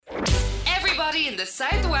Everybody in the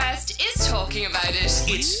Southwest is talking about it.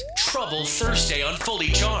 It's Trouble Thursday on Fully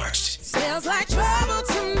Charged. Smells like trouble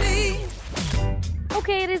to me.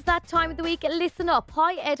 Okay, it is that time of the week. Listen up.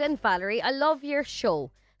 Hi, Ed and Valerie. I love your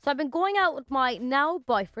show. So I've been going out with my now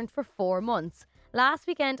boyfriend for 4 months. Last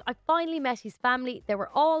weekend, I finally met his family. They were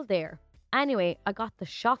all there. Anyway, I got the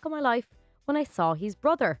shock of my life when I saw his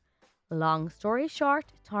brother. Long story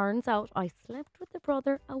short, it turns out I slept with the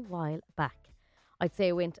brother a while back. I'd say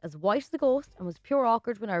I went as white as a ghost and was pure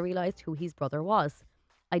awkward when I realised who his brother was.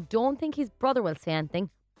 I don't think his brother will say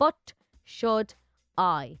anything, but should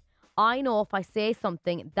I? I know if I say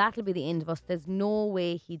something, that'll be the end of us. There's no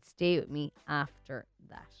way he'd stay with me after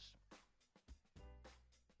that.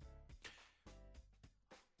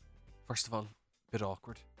 First of all, a bit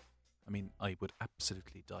awkward. I mean, I would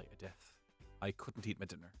absolutely die a death. I couldn't eat my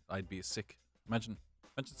dinner. I'd be sick. Imagine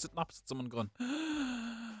sitting opposite someone going...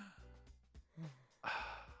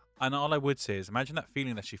 And all I would say is, imagine that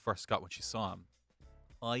feeling that she first got when she saw him.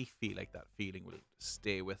 I feel like that feeling will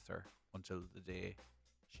stay with her until the day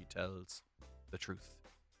she tells the truth.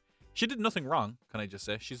 She did nothing wrong, can I just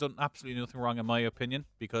say. She's done absolutely nothing wrong in my opinion,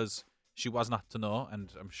 because she was not to know,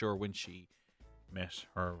 and I'm sure when she met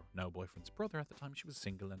her now boyfriend's brother at the time, she was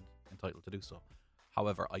single and entitled to do so.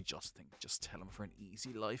 However, I just think, just tell him for an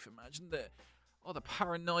easy life. Imagine the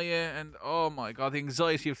paranoia and, oh my God, the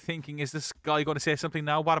anxiety of thinking, is this guy going to say something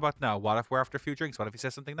now? What about now? What if we're after a few drinks? What if he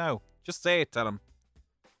says something now? Just say it, tell him.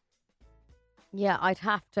 Yeah, I'd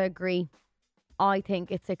have to agree. I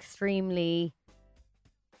think it's an extremely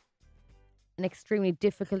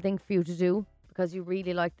difficult thing for you to do because you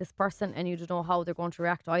really like this person and you don't know how they're going to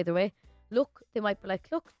react either way. Look, they might be like,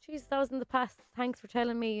 look, Jesus, that was in the past. Thanks for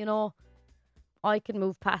telling me, I can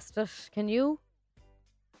move past it. Can you?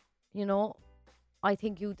 I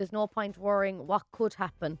think there's no point worrying what could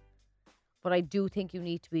happen. But I do think you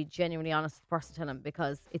need to be genuinely honest with the person telling him,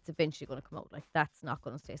 because it's eventually going to come out. Like, that's not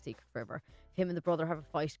going to stay a secret forever. If him and the brother have a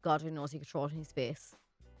fight, God only knows he could throw it in his face.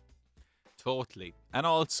 Totally. And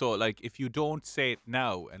also, like, if you don't say it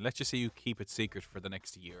now, and let's just say you keep it secret for the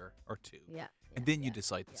next year or two, and then you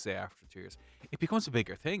decide to say after 2 years, it becomes a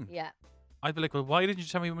bigger thing. Yeah. I'd be like, well, why didn't you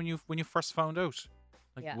tell me when you first found out?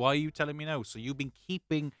 Like, why are you telling me now? So you've been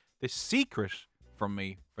keeping this secret from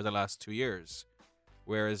me for the last 2 years.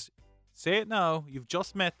 Whereas, say it now, you've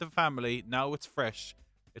just met the family, now it's fresh,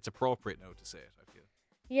 it's appropriate now to say it, I feel.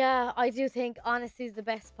 Yeah, I do think honesty is the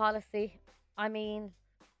best policy. I mean,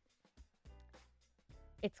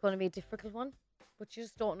 it's going to be a difficult one, but you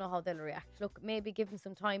just don't know how they'll react. Look, maybe give him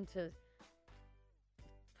some time to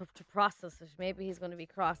process it. Maybe he's going to be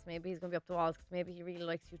cross, maybe he's going to be up the walls, because maybe he really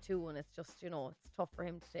likes you too, and it's just, it's tough for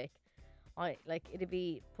him to take. It'd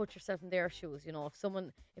be, put yourself in their shoes,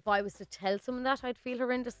 if I was to tell someone that, I'd feel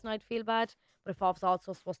horrendous and I'd feel bad, but if I was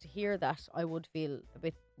also supposed to hear that, I would feel a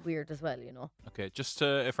bit weird as well, Okay, just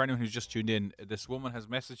for anyone who's just tuned in, this woman has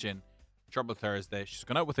messaged in Trouble Thursday. She's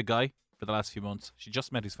gone out with a guy for the last few months. She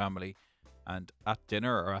just met his family, and at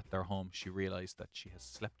dinner or at their home, she realised that she has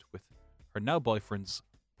slept with her now boyfriend's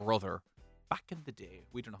brother back in the day.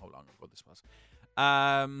 We don't know how long ago this was.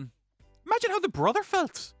 Imagine how the brother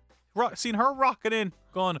felt. Seeing her rocking in,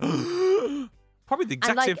 going, probably the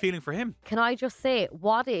exact same feeling for him. Can I just say,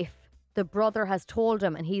 what if the brother has told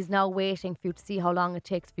him and he's now waiting for you to see how long it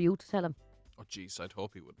takes for you to tell him? Oh, jeez, I'd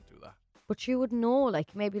hope he wouldn't do that. But you would know,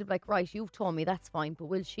 maybe he'll be like, right, you've told me, that's fine, but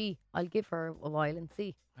will she? I'll give her a while and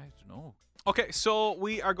see. I don't know. Okay, so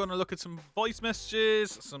we are going to look at some voice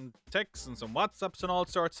messages, some texts and some WhatsApps and all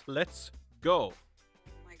sorts. Let's go.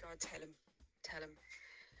 Oh my God, tell him.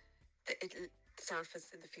 It'll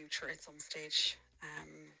surface in the future at some stage.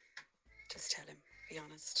 Just tell him, be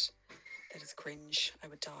honest. That is cringe. I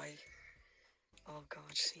would die. Oh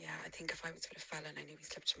God, yeah. I think if I was with a fella and I knew he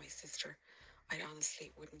slept with my sister, I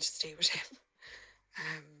honestly wouldn't stay with him.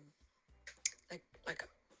 Like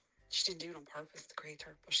she didn't do it on purpose to create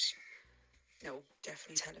her, but no,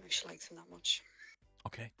 definitely tell him if she likes him that much.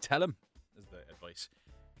 Okay, tell him is the advice.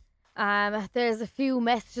 There's a few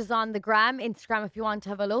messages on the Instagram if you want to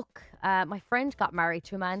have a look. My friend got married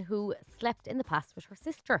to a man who slept in the past with her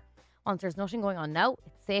sister. Once there's nothing going on now,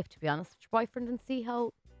 it's safe to be honest with your boyfriend and see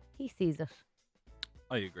how he sees it.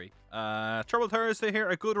 I agree. Trouble Thursday here.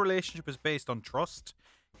 A good relationship is based on trust.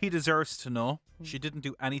 He deserves to know. She didn't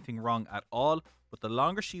do anything wrong at all, but the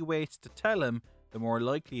longer she waits to tell him, the more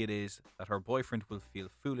likely it is that her boyfriend will feel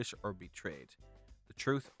foolish or betrayed. The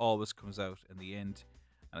truth always comes out in the end,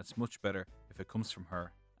 and it's much better if it comes from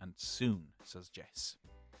her, and soon, says Jess.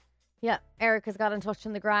 Yeah, Eric has got in touch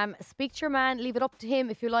on the gram. Speak to your man, leave it up to him.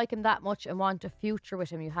 If you like him that much and want a future with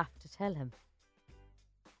him, you have to tell him.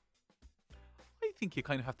 I think you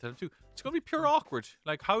kind of have to tell him too. It's going to be pure awkward.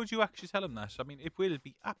 Like, how do you actually tell him that? I mean, it will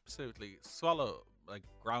be absolutely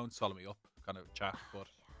ground swallow me up kind of chat, but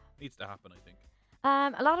needs to happen, I think.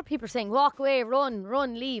 A lot of people are saying, walk away,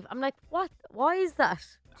 run, leave. I'm like, what? Why is that,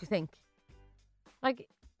 do you think? Like,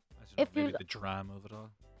 I don't know, if maybe you... the drama of it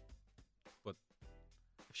all. But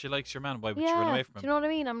if she likes your man, why would yeah, you run away from do him? you know what I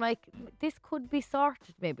mean? I'm like, this could be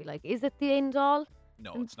sorted maybe. Like, is it the end all?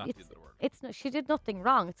 No, it's not the end of the world. It's not. She did nothing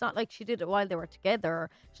wrong. It's not like she did it while they were together.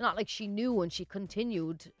 It's not like she knew and she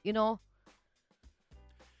continued, you know?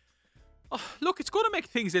 Oh, look, it's going to make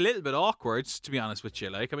things a little bit awkward, to be honest with you.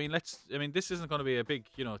 Like, I mean, this isn't going to be a big,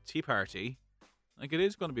 tea party. Like, it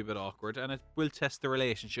is going to be a bit awkward, and it will test the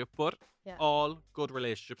relationship. But Yeah. all good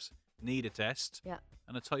relationships need a test. Yeah.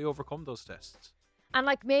 And it's how you overcome those tests. And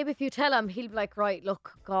like maybe if you tell him, he'll be like, right,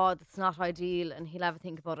 look, God, it's not ideal, and he'll have a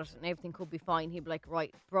think about it, and everything could be fine. He'll be like,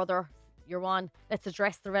 right, brother, you're one. Let's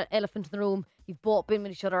address the elephant in the room. You've both been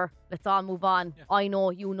with each other. Let's all move on. Yeah. I know,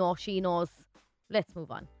 you know, she knows. Let's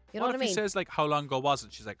move on. You know what I if mean? he says, like, how long ago was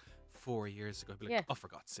it? She's like, 4 years ago. I'd be like, Yeah. oh, for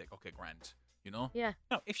God's sake, okay, grand. You know? Yeah.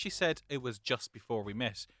 Now, if she said it was just before we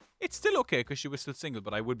met, it's still okay because she was still single,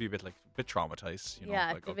 but I would be a bit traumatized. You know? Yeah,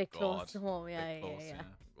 like, it's a oh, bit close God, to home. bit Yeah, close, yeah.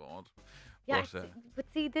 God. Yeah, But, but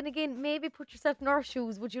see, then again, maybe put yourself in our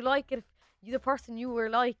shoes. Would you like it if the person you were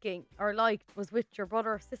liking or liked was with your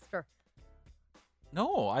brother or sister?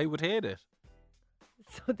 no, I would hate it.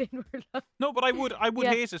 So then we're like, No, but I would Yeah.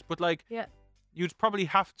 hate it. But like, yeah, you'd probably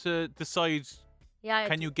have to decide: yeah,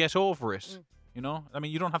 can you get over it? Mm. You know, I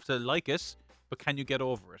mean, you don't have to like it, but can you get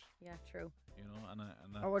over it? yeah, true. You know,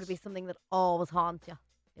 and Or would it be that's- something that always haunts you?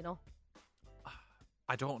 You know?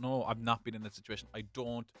 I don't know. I've not been in that situation. I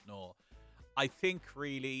don't know. I think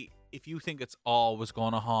really, if you think it's always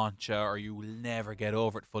going to haunt you or you will never get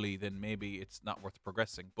over it fully, then maybe it's not worth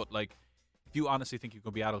progressing. But like, if you honestly think you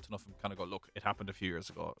can be adult enough and kind of go, look, it happened a few years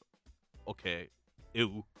ago. Okay,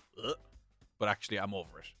 ew, but actually, I'm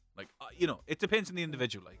over it. Like, it depends on the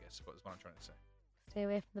individual, I guess. Is what I'm trying to say. Stay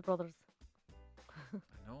away from the brothers. I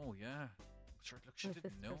know, yeah. Sure, look, she and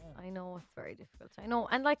didn't sisters. know. I know, it's very difficult. I know.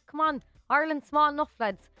 And like, come on, Ireland's small enough,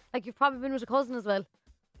 lads. Like, you've probably been with a cousin as well.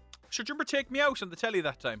 Should you remember Take Me Out on the telly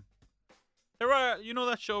that time? There were,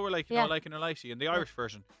 that show where like, Yeah. like in Lighty in the Irish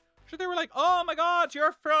version. So they were like, oh my God,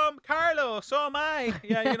 you're from Carlo, so am I.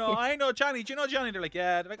 Yeah, I know Johnny. Do you know Johnny? They're like,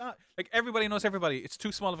 yeah. They're like, oh. Like everybody knows everybody. It's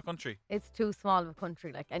too small of a country. It's too small of a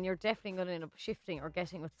country, like, and you're definitely going to end up shifting or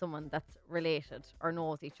getting with someone that's related or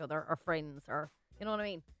knows each other or friends or, you know what I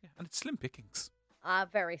mean? Yeah, and it's slim pickings.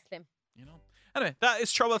 Very slim. Anyway, that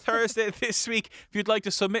is Trouble Thursday this week. If you'd like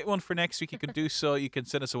to submit one for next week, you can do so. You can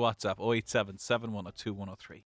send us a WhatsApp 087 7102 103.